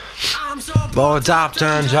Both up,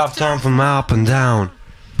 down from up and down.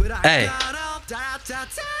 Hey.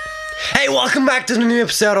 Hey, welcome back to the new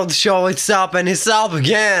episode of the show. It's up and it's up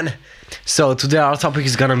again. So today our topic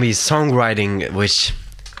is gonna be songwriting, which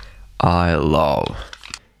I love.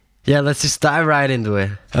 Yeah, let's just dive right into it.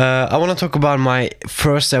 I want to talk about my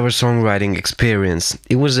first ever songwriting experience.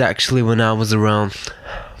 It was actually when I was around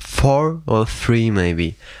 4 or 3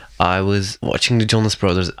 maybe. I was watching the Jonas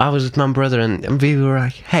Brothers. I was with my brother and we were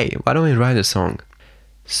like, hey, why don't we write a song?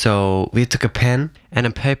 So we took a pen and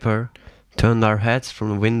a paper, turned our heads from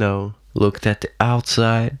the window, looked at the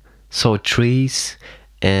outside, saw trees,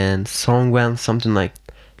 and song went something like,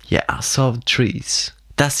 yeah, I saw the trees.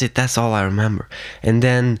 That's it, that's all I remember. And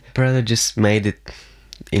then brother just made it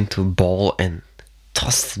into a ball and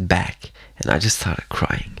tossed it back. And I just started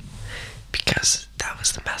crying because that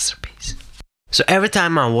was the masterpiece. So every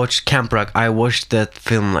time I watched Camp Rock, I watched that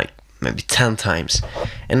film like maybe 10 times.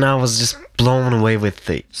 And I was just blown away with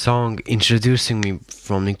the song introducing me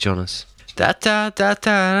from Nick Jonas. Da da da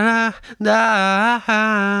da da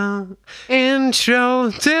da,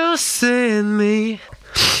 introducing me.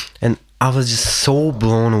 And I was just so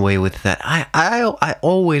blown away with that. I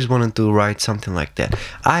always wanted to write something like that.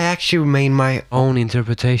 I actually made my own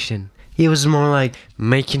interpretation. He was more like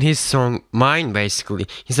making his song mine, basically.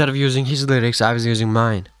 Instead of using his lyrics, I was using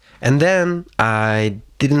mine. And then I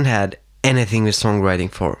didn't had anything with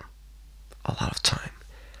songwriting for a lot of time.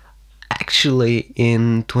 Actually,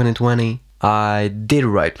 in 2020, I did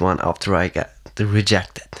write one after I got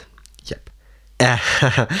rejected. Yep.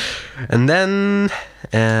 And then,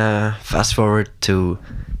 fast forward to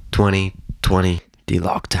 2020, the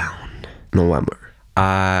lockdown, November.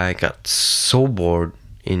 I got so bored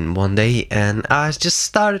in one day and I just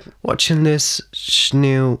started watching this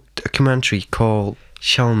new documentary called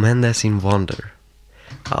Shawn Mendes in Wonder.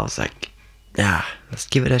 I was like, yeah, let's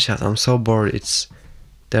give it a shot. I'm so bored.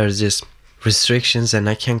 There's just restrictions and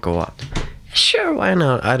I can't go out. Sure, why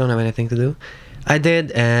not? I don't have anything to do. I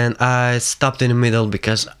did, and I stopped in the middle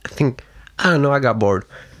because I don't know, I got bored.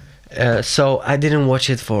 So I didn't watch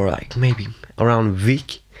it for like maybe around a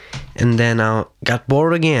week, and then I got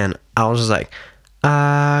bored again. I was like,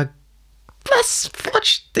 let's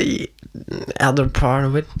watch the other part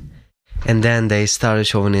of it. And then they started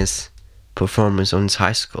showing his performance on his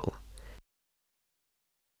high school.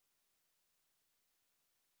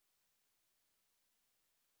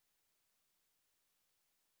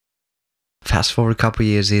 Fast forward a couple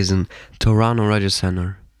years, he's in Toronto Radio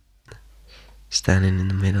Center, standing in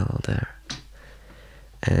the middle there.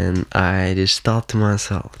 And I just thought to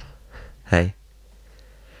myself, hey,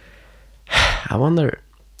 I wonder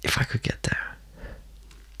if I could get there.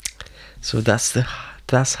 So that's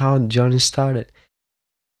how Johnny started.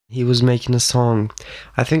 He was making a song.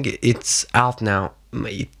 I think it's out now.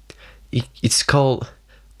 It's called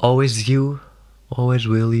Always You, Always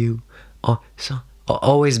Will You.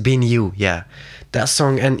 Always Been You, yeah. That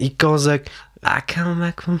song, and it goes like, I come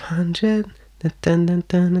back from 100. I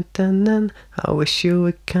wish you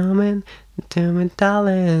were coming to me,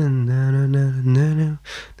 darling.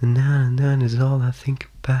 Is all I think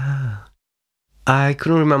about. I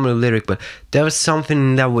couldn't remember the lyric, but there was something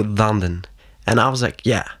in there with London. And I was like,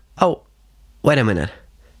 yeah, oh, wait a minute.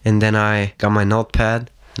 And then I got my notepad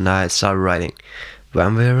and I started writing.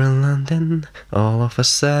 When we're in London, all of a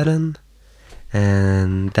sudden.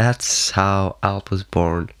 And that's how Alp was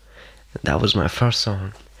born. That was my first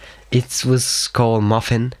song. It was called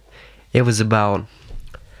Muffin. It was about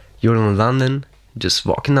you're in London, just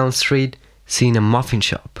walking down the street, seeing a muffin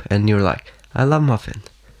shop, and you're like, I love muffin.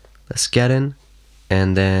 Let's get in.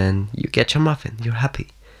 And then you get your muffin, you're happy.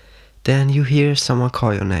 Then you hear someone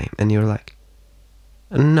call your name, and you're like,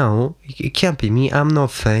 no, it can't be me, I'm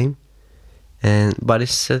not fame. But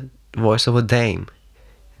it's the voice of a dame.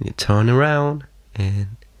 You turn around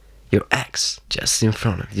and your ex just in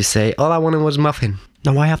front of you. You say, all I wanted was muffin.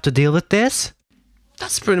 Now I have to deal with this?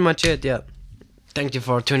 That's pretty much it, yeah. Thank you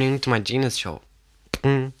for tuning to my Genius show.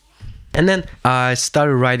 And then I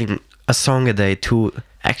started writing a song a day too.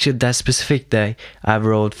 Actually, that specific day, I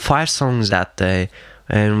wrote 5 songs that day.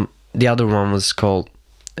 And the other one was called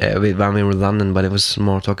when we were in London, but it was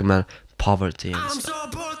more talking about poverty and stuff.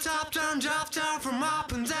 I'm so bored, top down, drop down from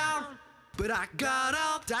up and down. But I got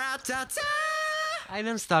up, da da da. I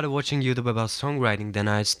then started watching YouTube about songwriting. Then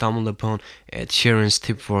I stumbled upon Ed Sheeran's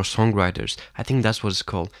tip for songwriters. I think that's what it's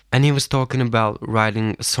called. And he was talking about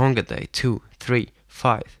writing a song a day, 2, 3,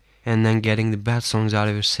 5, and then getting the bad songs out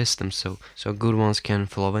of your system so good ones can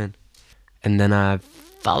flow in. And then I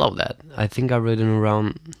followed that. I think I've written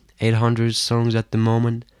around 800 songs at the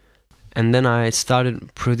moment. And then I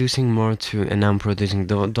started producing more too, and I'm producing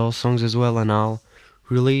those songs as well, and I'll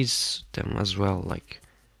release them as well, like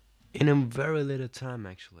in a very little time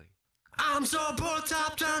actually. I'm so bored,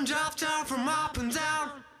 top down, drop down from up and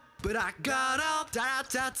down, but I got up, da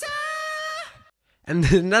da da. And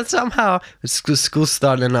then that somehow school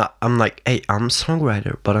started, and I'm like, hey, I'm a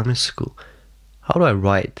songwriter, but I'm in school. How do I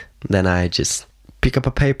write? Then I just pick up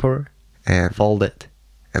a paper and fold it,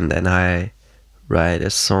 and then I write a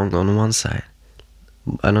song on one side,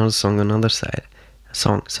 another song on the other side,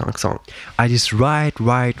 song. I just write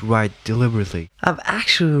deliberately. I've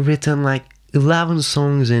actually written like 11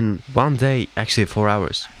 songs in one day, actually 4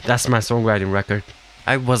 hours. That's my songwriting record.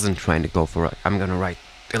 I wasn't trying to go for it. I'm gonna write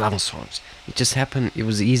 11 songs. It just happened, it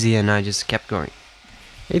was easy, and I just kept going.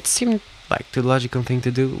 It seemed like the logical thing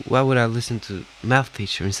to do. Why would I listen to math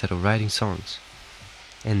teacher instead of writing songs?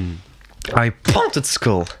 And I pumped at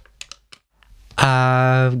school.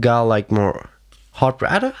 I've got like more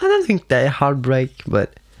heartbreak. I don't think that heartbreak,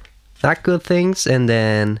 but not good things. And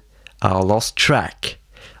then I lost track.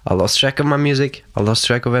 I lost track of my music. I lost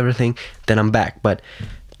track of everything. Then I'm back. But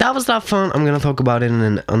that was not fun. I'm gonna talk about it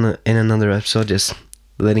in another episode. Just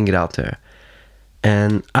letting it out there.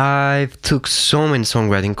 And I've took so many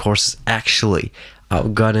songwriting courses. Actually,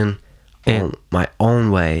 I've gotten in my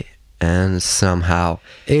own way, and somehow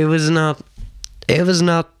it was not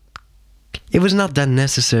that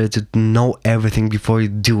necessary to know everything before you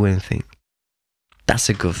do anything. That's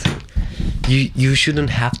a good thing. You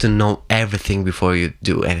shouldn't have to know everything before you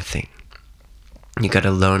do anything. You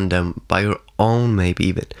gotta learn them by your own, maybe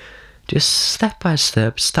even. Just step by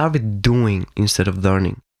step, start with doing instead of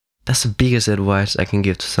learning. That's the biggest advice I can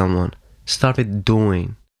give to someone. Start with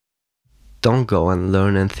doing. Don't go and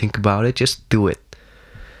learn and think about it, just do it.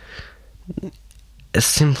 As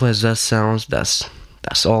simple as that sounds, that's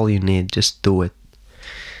all you need, just do it.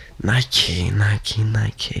 Nike.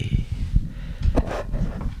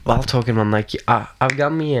 While talking about Nike, I've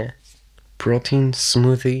got me a protein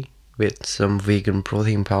smoothie with some vegan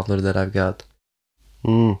protein powder that I've got.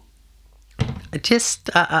 I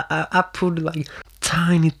put like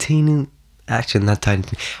teeny, actually not tiny,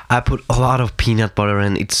 I put a lot of peanut butter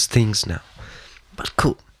and it stings now. But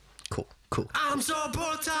cool. I'm so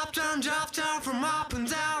bored, top down, drop down from up and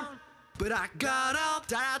down, but I got up,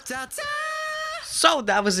 da da da. So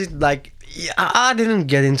that was it. Like, yeah, I didn't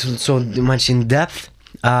get into so much in depth.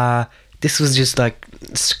 This was just like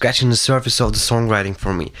scratching the surface of the songwriting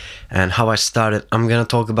for me and how I started. I'm gonna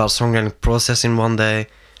talk about songwriting process in one day,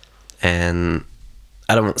 and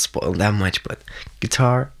I don't want to spoil that much, but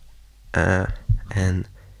guitar and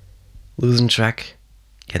losing track,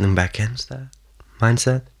 getting back in stuff,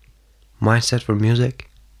 mindset for music,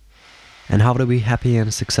 and how to be happy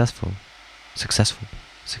and successful.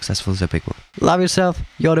 Successful is a big one. Love yourself,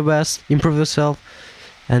 you're the best, improve yourself,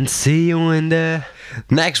 and see you in the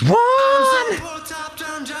next one.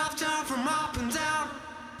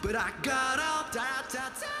 But I got up, da, da,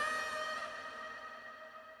 da.